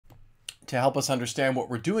To help us understand what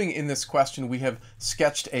we're doing in this question, we have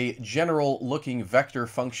sketched a general-looking vector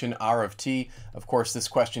function r of t. Of course, this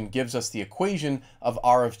question gives us the equation of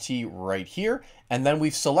r of t right here, and then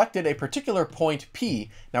we've selected a particular point P.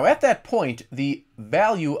 Now, at that point, the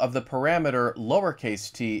value of the parameter lowercase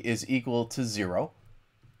t is equal to 0,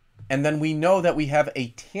 and then we know that we have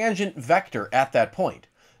a tangent vector at that point.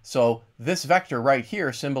 So this vector right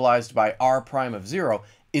here, symbolized by r prime of 0,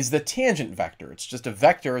 is the tangent vector. It's just a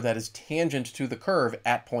vector that is tangent to the curve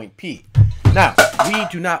at point P. Now, we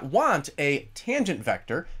do not want a tangent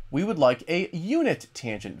vector. We would like a unit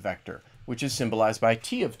tangent vector, which is symbolized by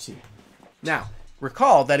t of t. Now,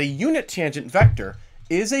 recall that a unit tangent vector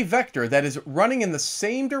is a vector that is running in the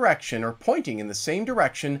same direction or pointing in the same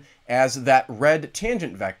direction as that red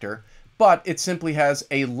tangent vector, but it simply has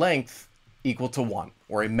a length equal to 1,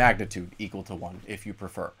 or a magnitude equal to 1, if you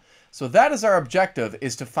prefer. So that is our objective,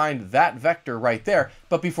 is to find that vector right there.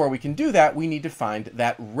 But before we can do that, we need to find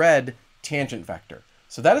that red tangent vector.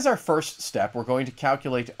 So that is our first step. We're going to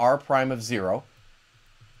calculate r prime of 0.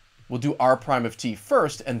 We'll do r prime of t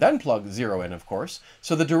first, and then plug 0 in, of course.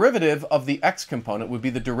 So the derivative of the x component would be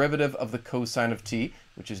the derivative of the cosine of t,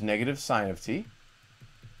 which is negative sine of t.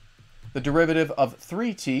 The derivative of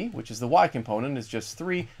 3t, which is the y component, is just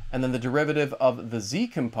 3. And then the derivative of the z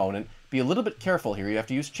component, be a little bit careful here. You have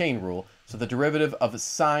to use chain rule. So the derivative of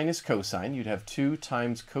sine is cosine. You'd have 2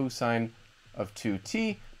 times cosine of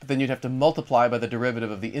 2t. But then you'd have to multiply by the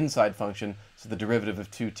derivative of the inside function. So the derivative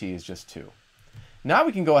of 2t is just 2. Now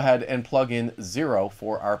we can go ahead and plug in 0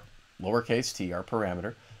 for our lowercase t, our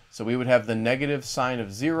parameter. So we would have the negative sine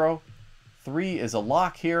of 0. 3 is a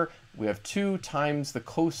lock here. We have 2 times the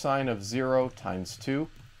cosine of 0 times 2.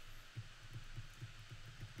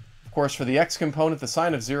 Of course, for the x component, the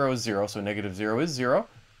sine of 0 is 0, so negative 0 is 0.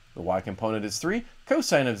 The y component is 3.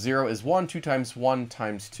 Cosine of 0 is 1. 2 times 1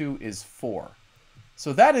 times 2 is 4.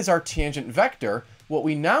 So that is our tangent vector. What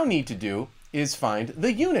we now need to do is find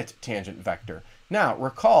the unit tangent vector. Now,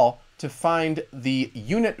 recall, to find the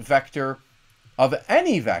unit vector of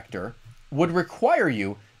any vector would require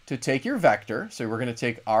you to take your vector, so we're going to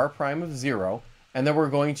take r prime of 0, and then we're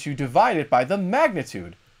going to divide it by the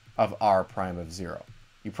magnitude of r prime of 0.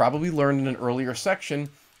 You probably learned in an earlier section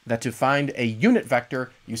that to find a unit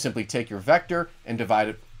vector, you simply take your vector and divide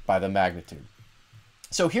it by the magnitude.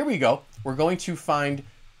 So here we go. We're going to find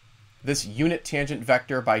this unit tangent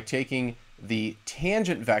vector by taking the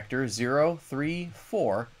tangent vector 0, 3,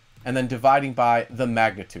 4, and then dividing by the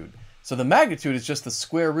magnitude. So the magnitude is just the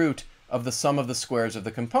square root of the sum of the squares of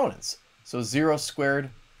the components. So 0 squared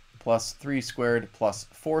plus 3 squared plus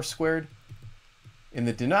 4 squared. In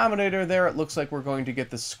the denominator there, it looks like we're going to get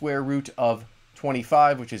the square root of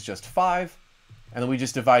 25, which is just 5. And then we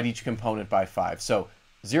just divide each component by 5. So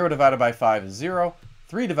 0 divided by 5 is 0.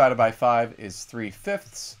 3 divided by 5 is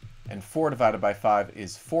 3/5. And 4 divided by 5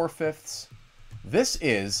 is 4/5. This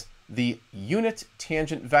is the unit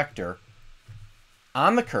tangent vector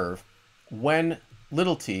on the curve when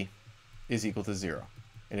little t is equal to 0.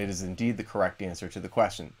 And it is indeed the correct answer to the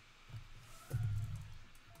question.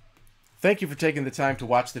 Thank you for taking the time to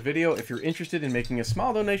watch the video. If you're interested in making a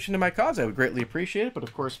small donation to my cause, I would greatly appreciate it. But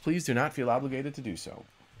of course, please do not feel obligated to do so.